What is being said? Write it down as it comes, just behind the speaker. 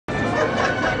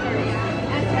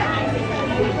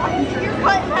You're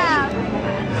cut in half.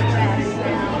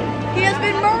 He has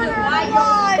been murdered alive.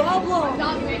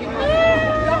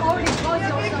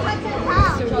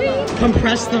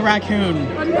 Compress the raccoon.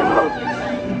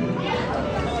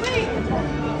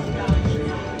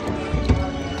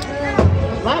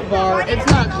 Lap bar, it's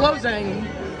not closing.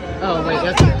 Oh wait,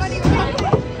 that's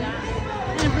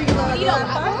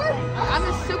I'm a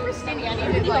super skinny. I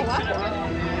need to like.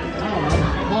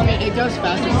 well, I mean, it goes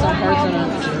fast in some parts and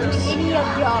others. Any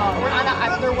of y'all.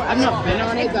 I've not been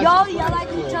on it. Y'all yell at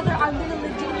each other, I'm gonna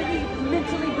legitimately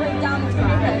mentally break down this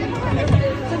guy.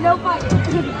 So no fighting.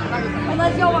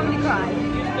 Unless y'all want me to cry.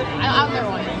 I'll never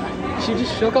want to. She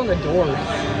just shook on the door.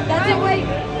 That's it, wait.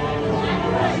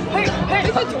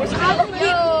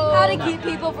 How to keep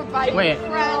people from fighting. Wait.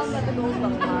 That the door's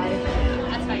about to die.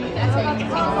 That's how you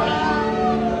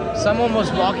can Someone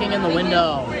was walking in the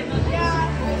window.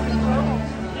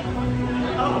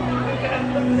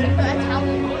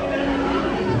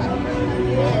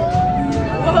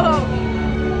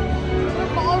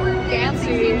 Ballroom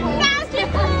dancing.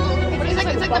 It's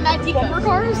like the Magic bumper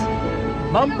cars.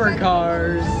 Bumper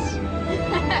cars.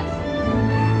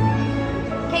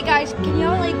 Hey guys, can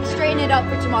y'all like straighten it up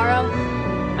for tomorrow?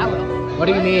 I will. What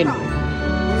do you mean?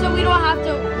 So we don't have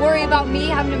to worry about me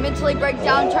having to mentally break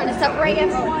down trying to separate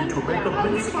everyone.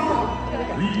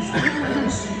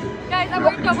 Guys, I'm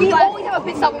wearing double We glasses. always have a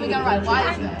pit stop when we go ride.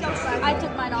 Why is that? I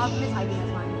took mine off. Miss Heidi has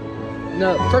mine.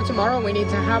 No, for tomorrow we need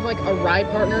to have like a ride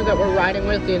partner that we're riding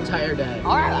with the entire day.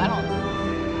 Alright,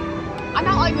 I'm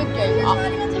not like this game. I'm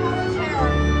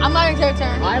not going to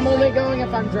turn. I'm only going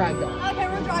if I'm dragged on. Okay,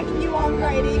 we're dragging you on,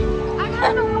 Grady. I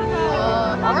kind of want to.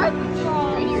 Alright.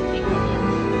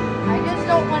 I just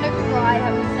don't want to cry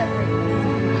having to separate.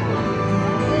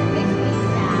 It makes me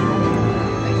sad.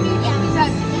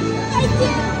 I do.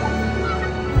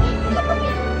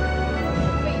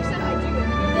 Wait, you said I do.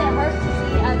 It hurts to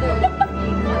see other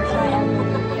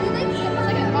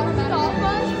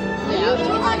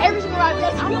Yeah. Every single ride. I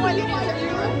don't know why they didn't every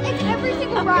single ride. It's every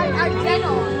single ride I've been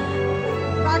on.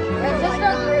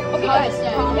 Okay, guys.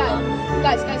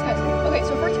 Guys. Okay,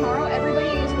 so for tomorrow, everybody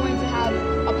is going to have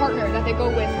a partner that they go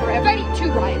with for every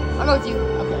 2 rides. I'll go with you.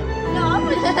 Okay. No, I'm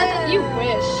with You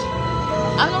wish.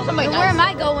 I don't know somebody. Where am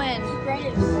I going?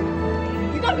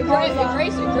 You got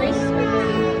Grace.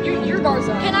 You're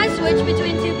Garza. Can I switch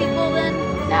between 2 people then?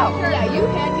 No. Yeah, you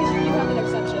can because you have an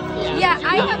exception. Yeah,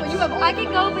 I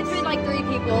can go between like 3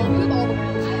 people. You have all the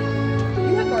ones.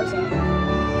 You have Garza.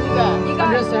 You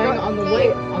I'm just saying on the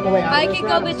way out. I can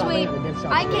go between.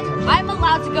 I'm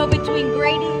allowed to go between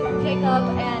Grady,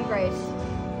 Jacob, and Grace.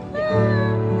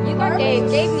 You got Dave.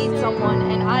 Dave needs someone,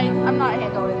 and I'm not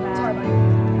handling that. Sorry, buddy.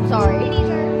 Sorry.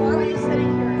 Why are you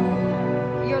sitting here?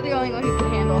 You're the only one who can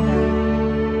handle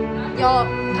him. Y'all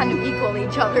kind of equal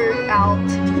each other out.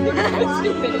 It's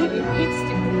stupid. It's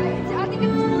stupid. I think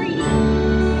it's greedy.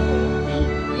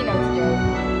 You know it's good.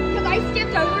 Because I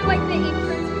skipped over like the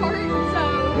entrance part, so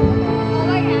all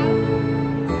I have.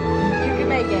 You can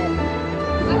make it.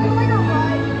 I feel like I'm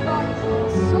crying.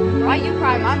 Why you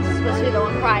crying? I'm supposed to be the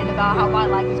one crying about how my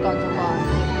life has gone so far.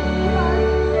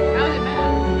 How is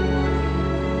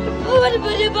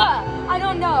it bad? I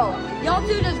don't know. Y'all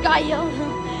two just got yelled.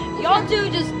 Y'all two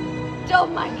just. Oh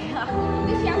my god.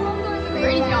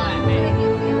 Brady's yelling at me.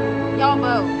 Y'all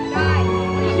both. Guys,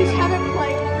 we just haven't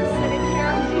played when we're sitting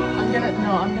here. I'm gonna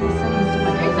send this to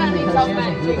my You're sending because she has a yourself group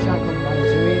back, chat called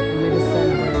Ratatouille, and they just send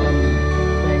random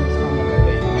things from the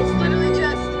movie. It's literally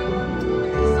just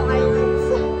silence.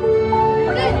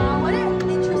 What an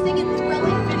interesting and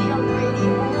thrilling video, Brady.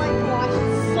 Oh my gosh,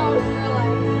 it's so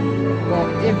thrilling. Well,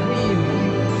 if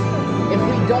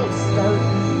we don't start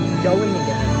going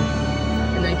again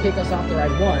and then kick us off the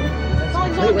ride 1, that's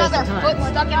Someone complete waste another of time. foot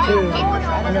stuck in a 2, paper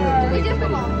shredder. I'm gonna delete the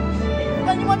video.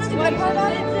 Then you want us to get part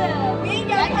on it? We ain't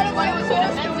got Everybody was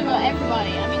supposed to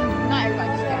everybody. I mean, not everybody,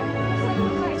 just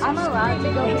everybody. I'm allowed to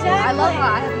go. Exactly. I love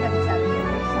how I haven't had sex.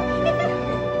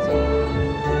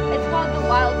 It's called the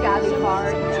Wild Gabby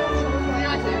card. You're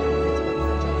not there.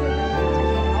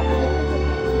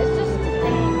 It's just a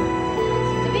thing.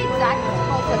 To be exact, it's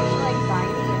called social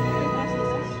anxiety.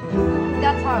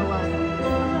 That's how it was.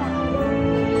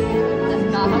 That's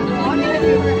not how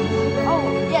Oh,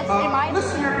 yes, in my...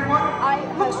 Listen, everyone.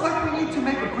 Looks like we need to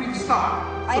make a brief stop.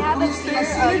 I have a Please stay fear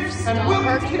seated, of and we'll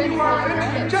hurting continue our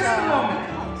adventure in just a so moment.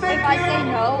 Thank If I say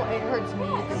no, it hurts me.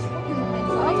 I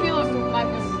feel like 5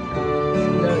 minutes.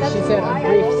 No, That's she said why a I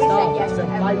brief always say stop. yes It's to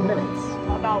been 5 everything. minutes.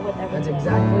 About with everything. That's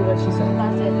exactly what she said.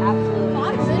 That's it, absolutely.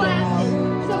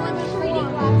 So in the 3D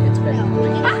class. It's been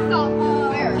 3.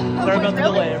 Where? Sorry about the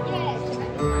delay.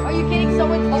 Are you kidding?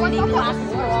 Someone told me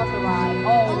glasses fell off the ride.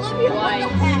 Oh, Olivia, what the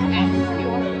heck?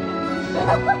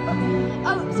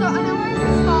 Oh, so I know where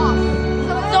to stop.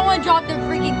 So someone dropped their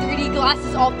freaking 3D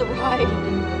glasses off the ride.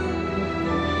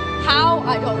 How?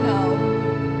 I don't know.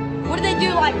 What did they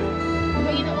do? Like,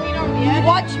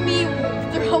 watch me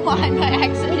throw mine by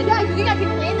accident. guys, you think I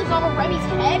can land this on Remy's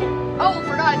head? Oh,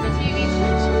 forgot it's a TV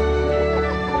switch.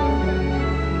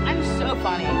 I'm so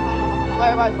funny. Why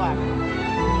everybody's laughing?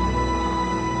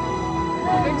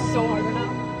 It's so hard right now.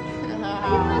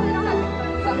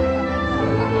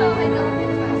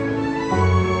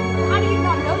 How do you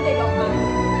not know they don't know?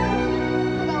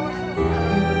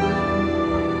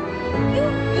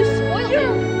 You spoiled it.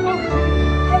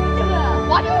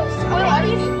 Why do you spoil Why are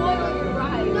you everything? spoiling your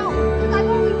ride? No, because I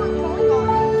thought we were going on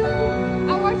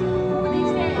it. I watched what they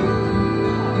said.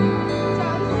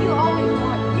 You always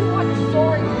watch. You watch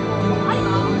stories.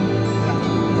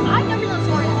 I never know the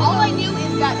story. All I knew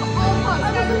is that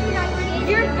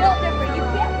You're built different. You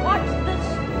can't watch this.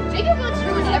 Jacob lets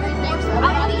ruin everything. So I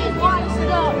didn't watch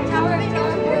the Tower of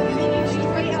Terror.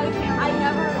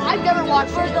 I've never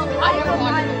watched it. I never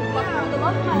watched it. But for the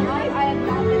love of my life, I have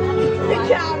not been able to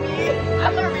watch it.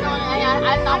 I've never been on it.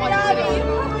 I've not watched the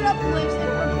video. Put up clips in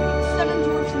Seven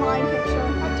Dwarfs Mine picture.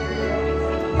 How dare you?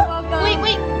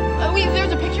 Wait.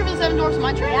 There's a picture of the Seven Dwarfs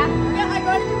Mine Train? Yeah, I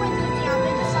got it through my Disney app.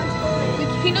 They just sent it to me.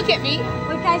 Can you look at me?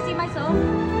 Wait, can I see myself?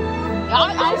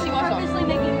 I'll see myself. Purposely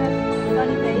making a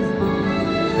funny face.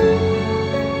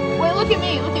 Wait, look at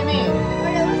me. Look at me.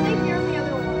 Okay, let's take care of the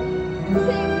other one.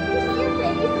 See your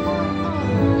face on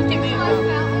Look at me.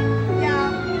 Yeah.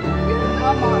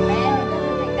 Come on, man. It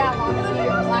doesn't take that long to see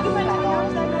your glasses back on.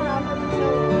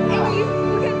 And you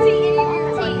can see any of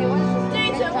your teeth.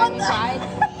 Jason, what the?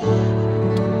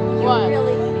 What?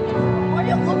 Really? Why do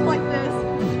you look like this?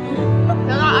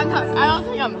 No, I'm not. I don't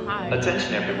think I'm high.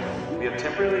 Attention everyone, we have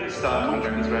temporarily stopped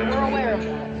Remy's ride We're aware of to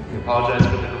that. We apologize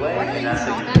for the delay and ask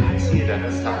that you please see it at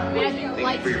this time. Thank you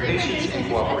for your patience and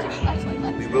cooperation.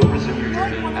 We will resume your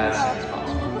journey as soon as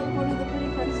possible.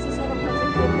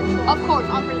 Of course,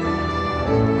 I'm pretty much.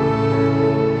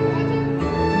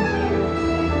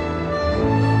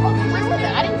 Oh, where was it? I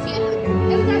didn't see it.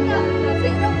 It was like a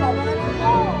big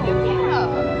bubble.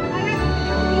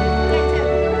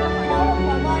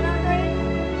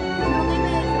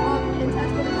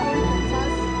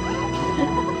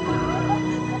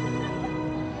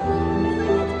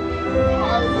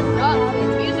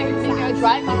 This music is gonna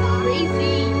drive me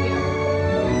crazy.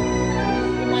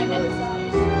 In my head.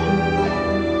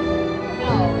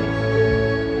 No.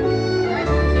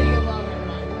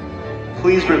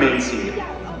 Please remain seated. We're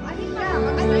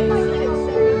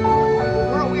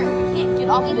aware we can't get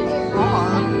off this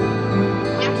car.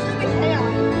 Actually, we can.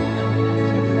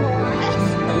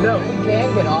 No, he can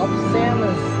get off. Sam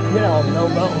is, no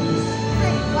bones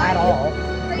at all.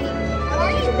 Why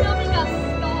are you filming us?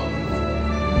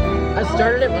 I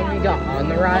started it when we got on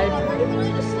the ride. I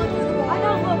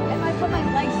don't look. If I put my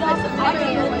legs up, I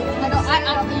can't.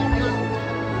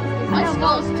 My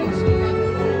skull's too stupid.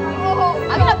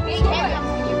 I got a big head. If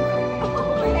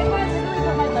I literally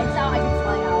put my legs out, I can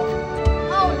fly out.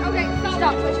 Oh, okay.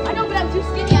 Stop switching. I know, but I'm too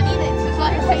skinny. I need it. It's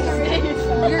like your face is big.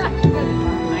 You're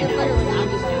Literally, I'm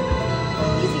just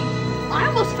easy. I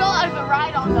almost fell out of the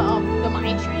ride on the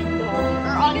mine train.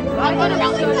 Or on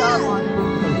around the one.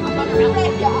 I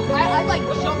like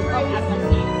jumped right out of my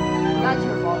seat. That's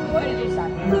your fault. What did you say?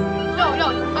 No,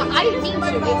 I didn't mean to.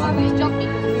 It's jumping.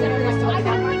 I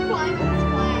got my blind on this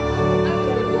plan.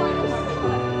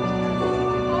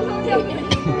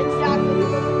 Exactly.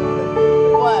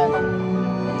 What?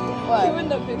 You in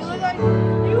the picture. You look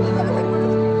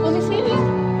like Let me see it. You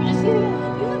just see it.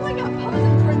 you look like a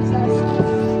Puzzle princess.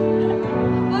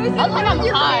 I look like I'm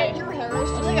high. Your hair I is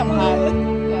think I'm high.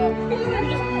 Yeah.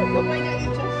 looking at you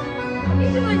just.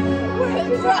 He's just like, where is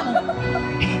bro?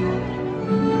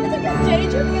 It's like a day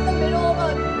trip in the middle of a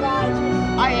ride.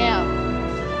 I am.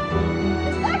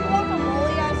 Is that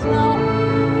guacamole I smell?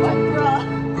 What, bruh?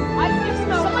 I just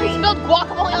smell Somebody rain. spilled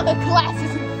guacamole on the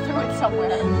glasses and threw it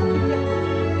somewhere.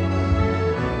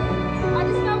 I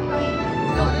just smell rain.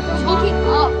 They're looking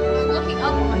up. They're looking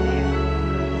up over there.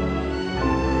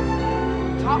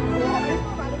 Top water.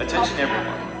 Attention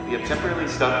everyone, we have temporarily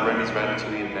stopped Remy's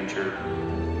Ratatouille adventure.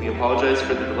 We apologize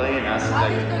for the delay and ask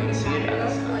that you please see it at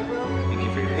this time. Thank you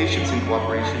for your patience and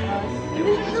cooperation. We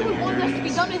will This is resume really your one journey that's to be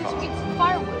as done. soon as It's possible.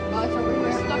 firewood. So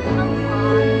we're stuck in a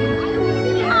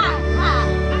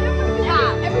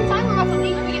Every time we're about to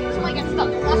leave, we get somebody gets stuck.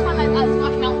 Last time I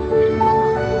Splash Mountain.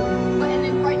 But and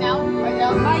then right now.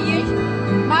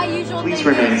 My usual Please thing.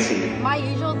 remain seated. My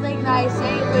usual thing that I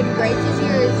say when Grace is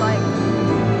here is like,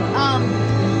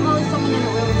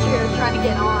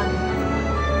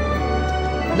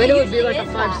 Then it would be like a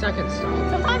 5-second stop.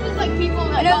 Sometimes it's like people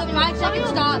I that know the 5-second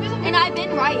stops, and I've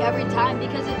been right every time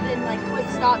because it's been like quick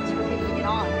stops for people to get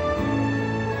on.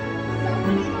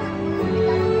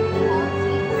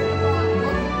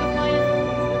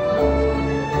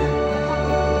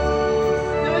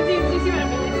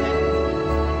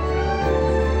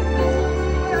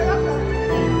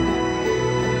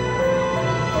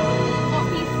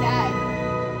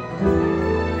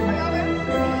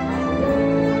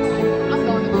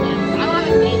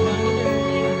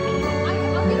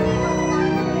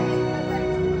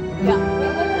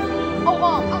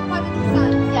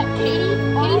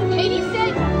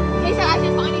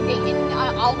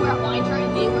 I'll wear a line shirt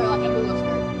and they wear like a blue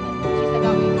skirt. She said that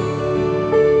would be good.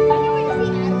 I know we just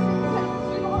need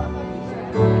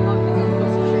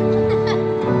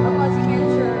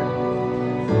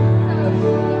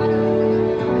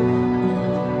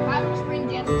I'm spring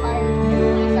dance attire.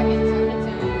 20 seconds.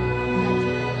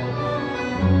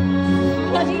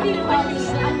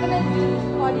 I'm gonna do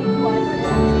funny questions.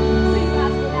 Please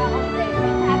ask me that all day.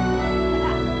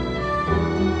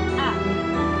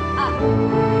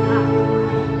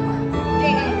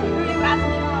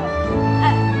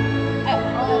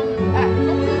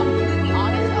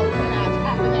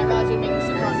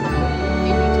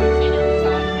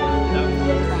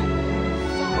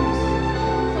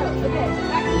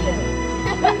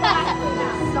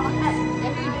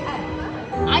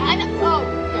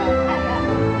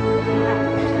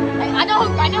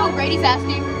 I know who Brady's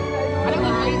asking.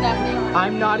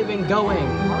 I'm not even going.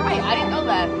 Alright, I didn't know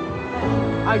that.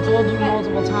 I told you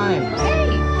multiple times.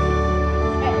 Hey!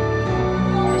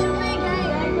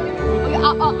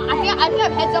 I think I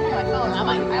have heads up on my phone. I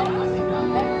don't know my thing now.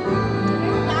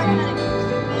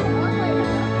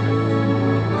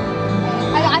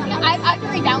 I can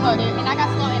re-download it, and I got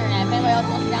slow internet. If anybody else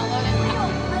wants to download it,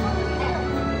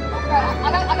 I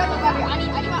got no battery. I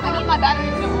need my battery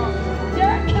to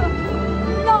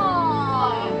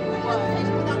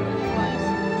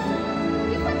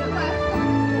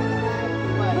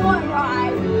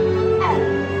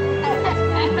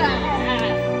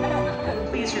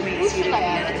Please remain seated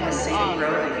and in the same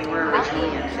row that you were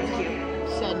originally in. Thank you.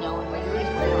 said no.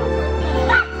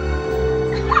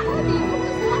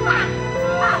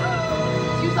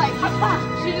 She was like,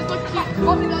 she just looked cute.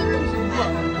 Come in the other room. She was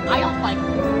like, look, I don't like her.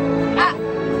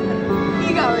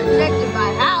 You got rejected by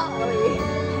Hallie.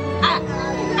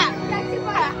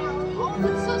 Oh,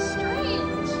 that's so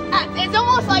strange. It's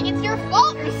almost like it's your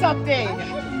fault or something.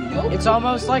 It's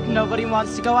almost like nobody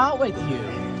wants to go out with you.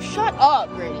 Shut up,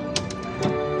 Brady.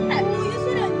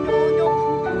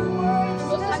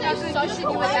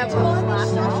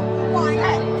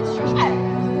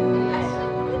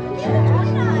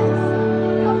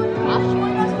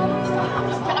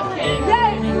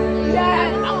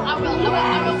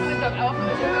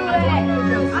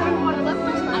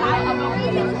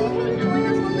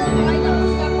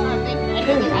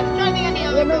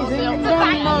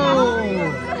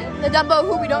 The Dumbo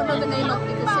who we don't know the name of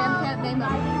because Sam can't name them.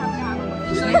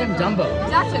 Just name him Dumbo.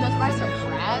 Exactly, that's my story.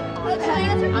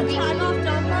 I'm being off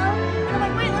Dumbo. And I'm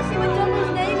like, wait, let's see what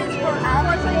Dumbo's name is for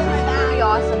hours. That'd be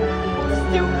awesome.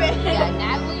 Stupid. Yeah,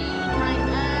 Natalie,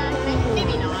 kinda,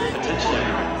 maybe not.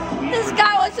 This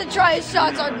guy wants to try his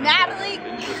shots on Natalie.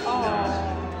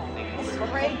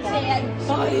 Great dad.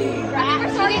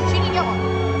 We're sorry, she didn't get one.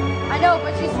 I know,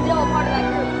 but she's still a part of that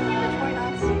group.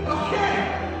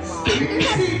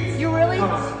 You really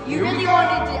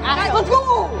wanted to ask. Let's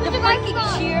go! The freaking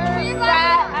cheer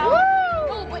rat out.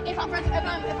 No, but if I'm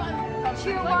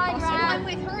Cheer wine if I'm rat.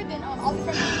 with her, then I'll be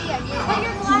friends with you. Put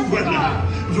your glasses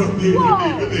on.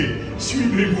 Venez,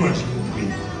 suivez-moi, s'il vous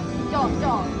plaît. Don't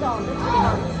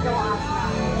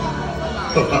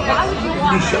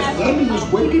The chef was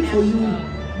waiting for you.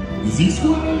 This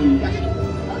way.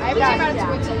 I haven't seen about it to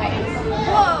wait till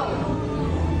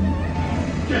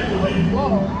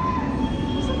Whoa!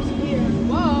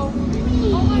 Whoa.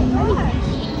 Oh my gosh.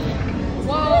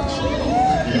 Whoa.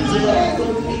 Ils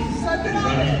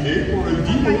invité pour le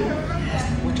dîner.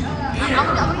 I'm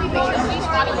gonna be making sure she's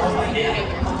spotting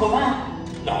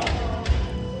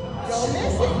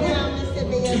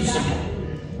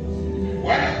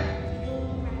What?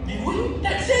 Mais oui,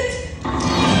 that's it.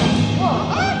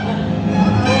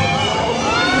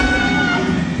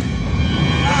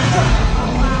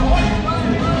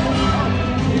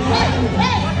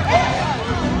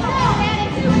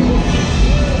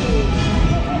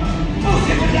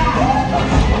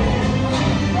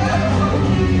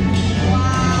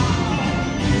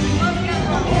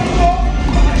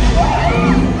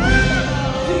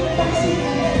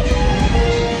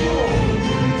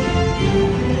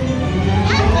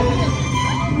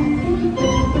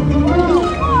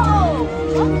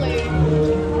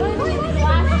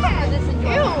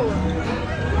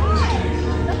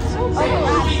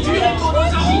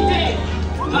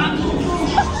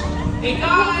 Hey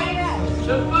guys,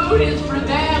 the food is for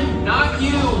them, not you.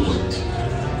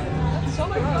 So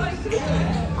gross.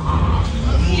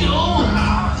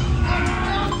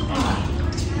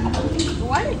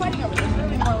 Why are they fighting over this?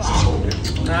 Really more loud.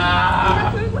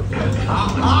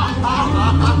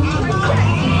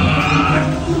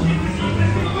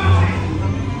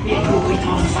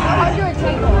 How's your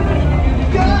table?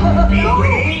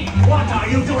 What are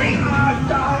you doing?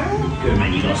 Que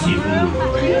manigancez-vous?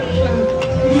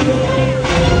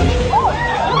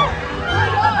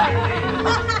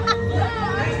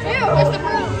 Ew, it's the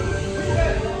fruit.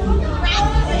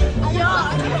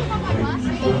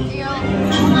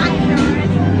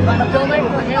 I'm filming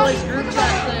for Haley's group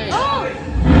chat thing.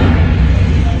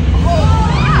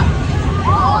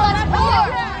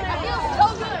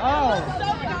 Oh,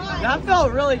 that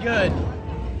felt really good.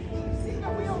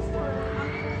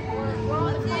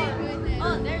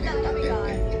 Oh, there's that gummy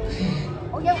guy.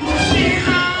 Oh, yeah.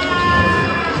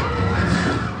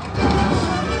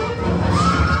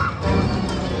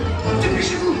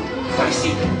 Dépêchez-vous! Par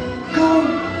ici! Go!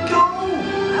 Go!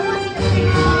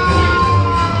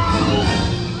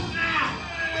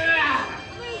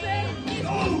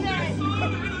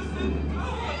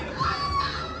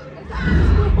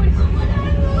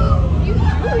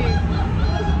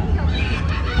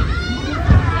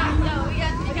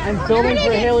 I'm filming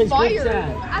for Haley's group fired. chat.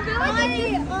 I feel like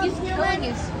He's killing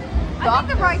his. I think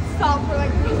the right song for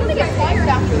like He's gonna get fired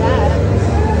after that.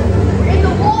 In the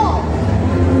wall.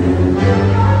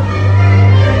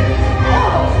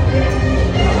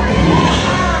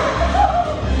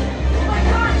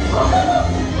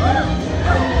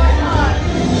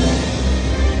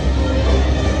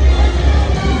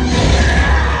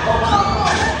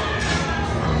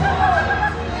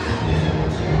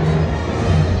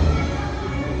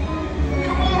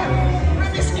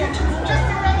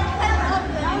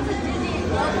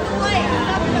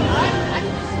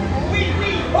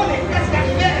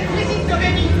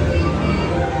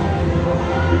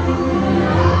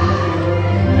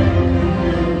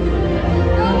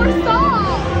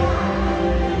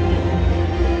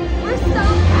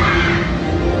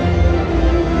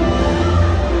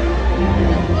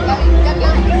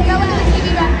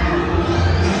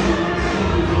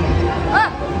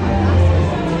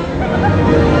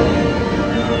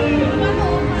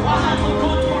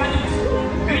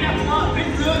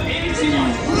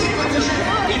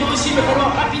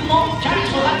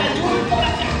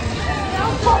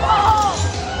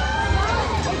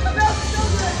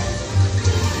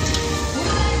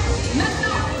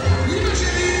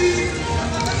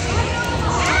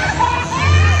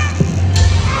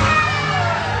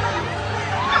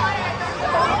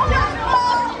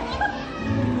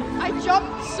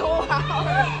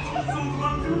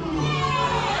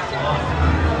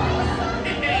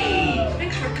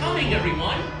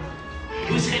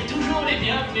 Vous serez toujours les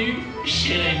bienvenus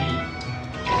chez Rémi.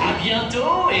 À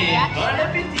bientôt et bon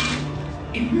appétit.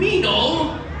 Et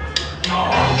Mino?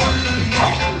 Oh.